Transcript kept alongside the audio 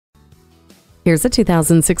Here's a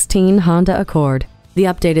 2016 Honda Accord. The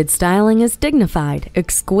updated styling is dignified,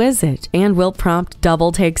 exquisite, and will prompt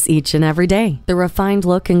double takes each and every day. The refined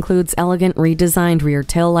look includes elegant redesigned rear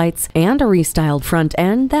taillights and a restyled front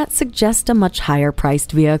end that suggests a much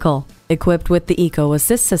higher-priced vehicle. Equipped with the Eco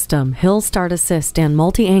Assist system, Hill Start Assist, and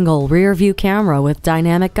multi-angle rear-view camera with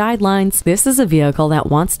dynamic guidelines, this is a vehicle that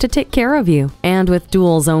wants to take care of you. And with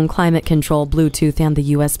dual-zone climate control, Bluetooth, and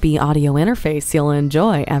the USB audio interface, you'll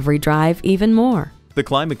enjoy every drive even more. The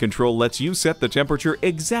climate control lets you set the temperature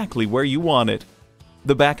exactly where you want it.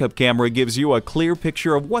 The backup camera gives you a clear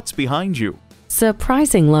picture of what's behind you.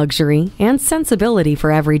 Surprising luxury and sensibility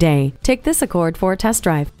for every day. Take this Accord for a test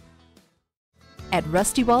drive. At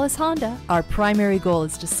Rusty Wallis Honda, our primary goal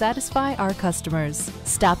is to satisfy our customers.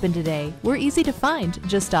 Stop in today. We're easy to find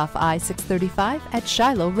just off I-635 at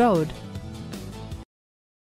Shiloh Road.